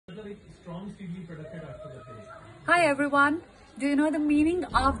Hi everyone, do you know the meaning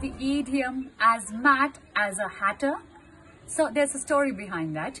of the idiom as mad as a hatter? So there's a story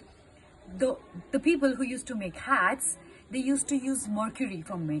behind that. The people who used to make hats, they used to use mercury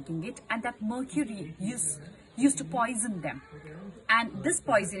for making it, and that mercury used to poison them. And this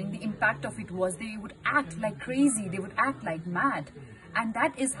poisoning, the impact of it was they would act like crazy, they would act like mad. And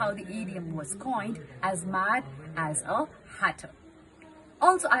that is how the idiom was coined, as mad as a hatter.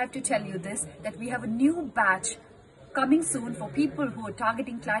 Also, I have to tell you this, that we have a new batch coming soon for people who are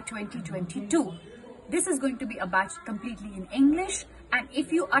targeting CLAT 2022. This is going to be a batch completely in English, and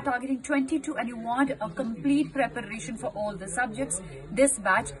if you are targeting 22 and you want a complete preparation for all the subjects, this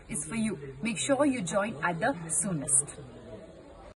batch is for you. Make sure you join at the soonest.